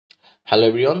Hello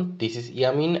everyone, this is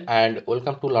Yamin and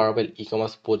welcome to Laravel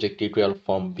e-commerce project tutorial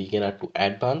from beginner to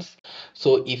advanced.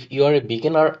 So if you are a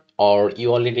beginner or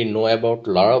you already know about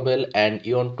Laravel and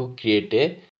you want to create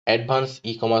a advanced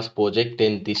e-commerce project,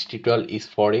 then this tutorial is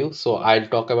for you. So I'll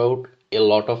talk about a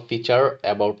lot of feature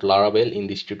about Laravel in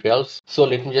this tutorials. So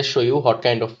let me just show you what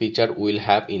kind of feature we'll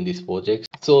have in this project.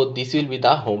 So this will be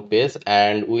the home page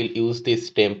and we'll use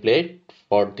this template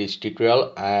for this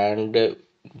tutorial, and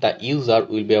the user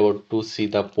will be able to see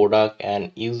the product,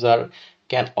 and user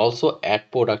can also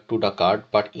add product to the cart.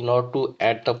 But in order to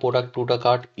add the product to the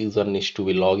cart, user needs to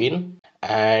be login,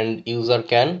 and user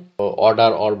can order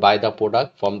or buy the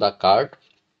product from the cart.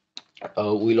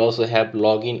 We'll also have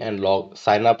login and log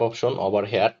sign up option over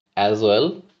here as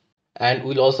well, and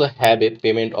we'll also have a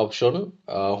payment option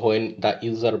when the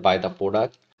user buy the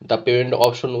product. The payment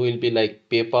option will be like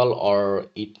PayPal or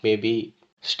it may be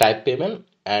Stripe payment,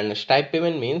 and Stripe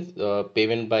payment means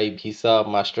payment by Visa,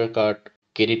 Mastercard,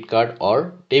 credit card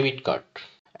or debit card.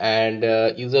 And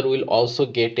user will also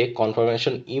get a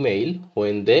confirmation email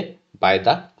when they buy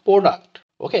the product.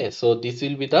 Okay, so this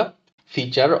will be the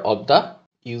feature of the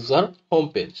user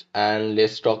homepage. And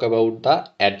let's talk about the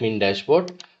admin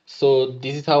dashboard. So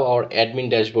this is how our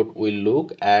admin dashboard will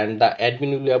look, and the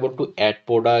admin will be able to add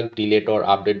product, delete or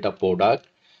update the product,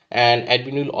 and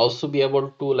admin will also be able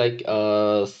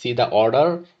to see the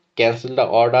order, cancel the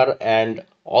order, and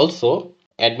also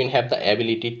admin have the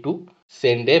ability to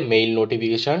send a mail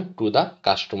notification to the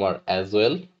customer as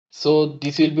well. So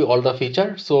this will be all the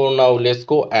feature. So now let's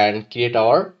go and create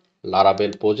our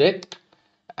Laravel project.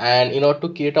 And in order to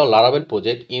create a Laravel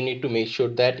project, you need to make sure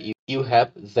that you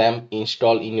have XAMPP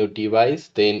installed in your device.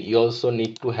 Then you also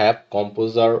need to have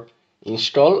Composer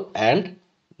installed and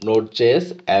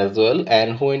Node.js as well.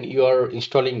 And when you are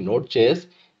installing Node.js,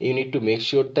 you need to make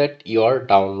sure that you are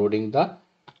downloading the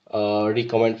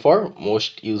recommend for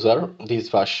most user this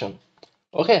version.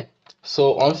 Okay,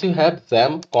 so once you have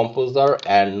XAMPP, Composer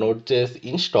and Node.js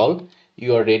installed,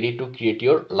 you are ready to create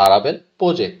your Laravel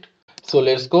project. So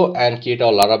let's go and create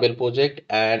our Laravel project,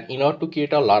 and in order to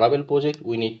create our Laravel project,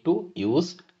 we need to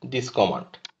use this command.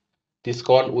 This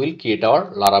command will create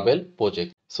our Laravel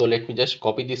project. So let me just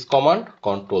copy this command,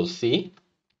 Control C,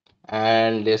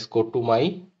 and let's go to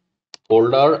my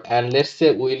folder, and let's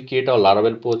say we will create a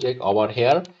Laravel project over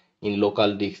here in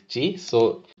local disk G.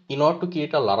 So in order to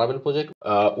create a Laravel project,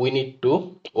 we need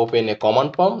to open a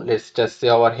command prompt. Let's just say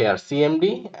over here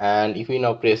cmd, and if we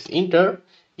now press enter,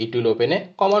 it will open a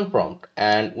command prompt,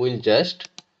 and we'll just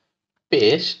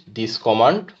paste this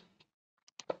command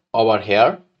over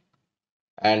here.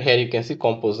 And here you can see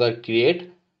composer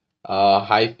create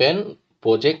hyphen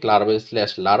project laravel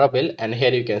slash laravel, and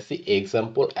here you can see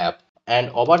example app.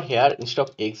 And over here, instead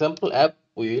of example app,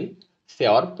 we will say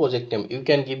our project name. You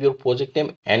can give your project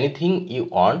name anything you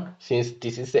want. Since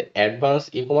this is an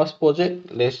advanced e-commerce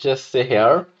project, let's just say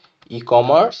here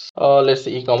e-commerce, let's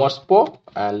say e-commerce pro,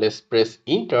 and let's press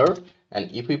enter. And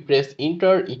if we press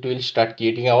enter, it will start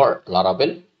creating our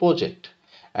Laravel project,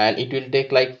 and it will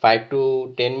take like 5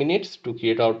 to 10 minutes to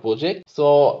create our project.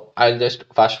 So I'll just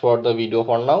fast forward the video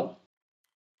for now.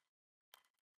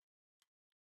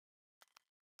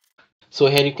 So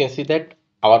here you can see that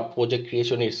our project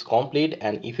creation is complete,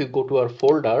 and if you go to our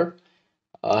folder,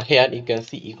 here you can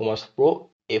see e-commerce pro,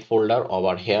 a folder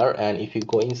over here, and if you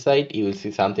go inside you will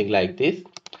see something like this.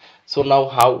 So now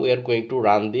how we are going to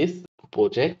run this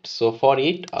project? So for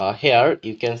it, here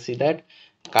you can see that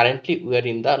currently we are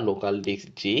in the local disk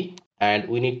G, and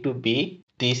we need to be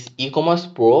this e-commerce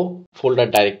pro folder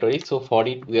directory. So for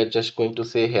it, we are just going to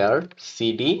say here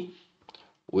cd,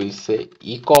 we'll say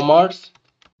e-commerce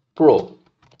pro,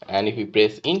 and if we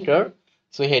press enter,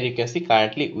 so here you can see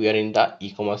currently we are in the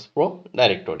e-commerce pro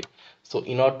directory. So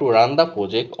in order to run the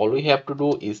project, all we have to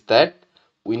do is that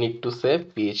we need to say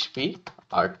php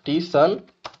artisan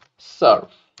serve,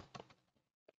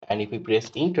 and if we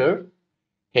press enter,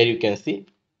 here you can see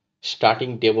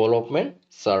starting development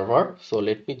server. So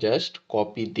let me just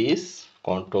copy this,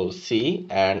 Control C,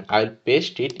 and I'll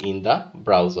paste it in the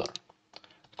browser,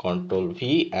 Control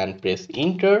V, and press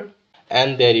enter.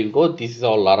 And there you go, this is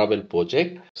our Laravel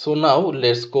project. So now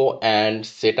let's go and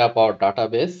set up our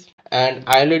database, and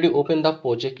I already opened the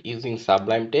project using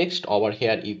Sublime Text. Over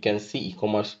here you can see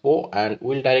e-commerce pro, and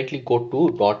we'll directly go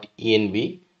to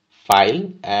 .env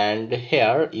file, and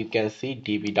here you can see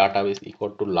db database equal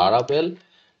to Laravel.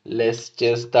 Let's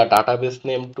change the database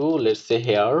name to, let's say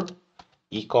here,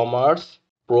 e-commerce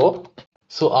pro.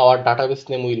 So our database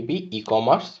name will be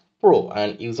e-commerce pro,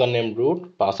 and username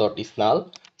root, password is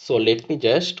null. So let me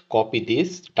just copy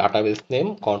this database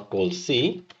name, Control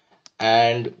C,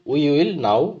 and we will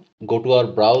now go to our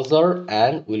browser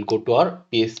and we'll go to our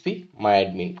PHP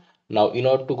myadmin. Now in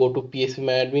order to go to PHP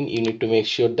myadmin, you need to make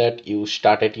sure that you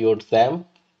started your XAMPP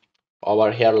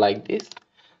over here like this.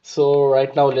 So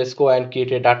right now let's go and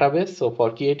create a database. So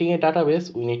for creating a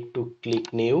database, we need to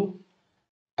click new,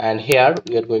 and here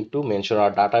we are going to mention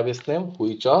our database name,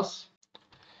 which was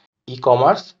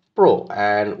e-commerce pro,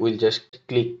 and we'll just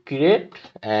click create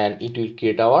and it will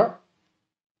create our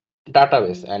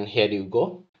database. And here you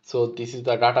go. So this is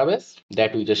the database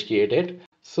that we just created.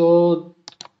 So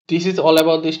this is all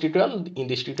about this tutorial. In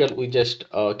this tutorial we just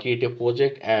create a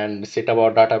project and set up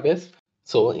our database.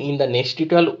 So in the next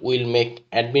tutorial we'll make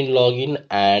admin login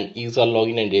and user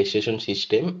login and registration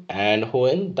system, and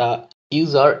when the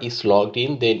user is logged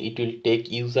in, then it will take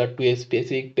user to a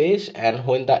specific page, and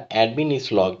when the admin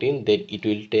is logged in, then it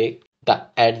will take the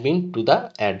admin to the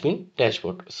admin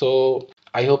dashboard. So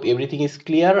I hope everything is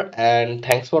clear, and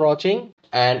thanks for watching.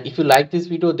 And if you like this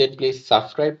video, then please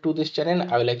subscribe to this channel.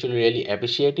 I will actually really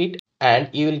appreciate it, and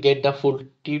you will get the full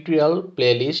tutorial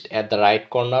playlist at the right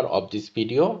corner of this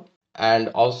video and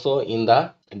also in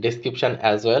the description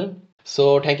as well.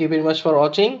 So thank you very much for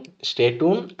watching. Stay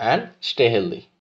tuned and stay healthy.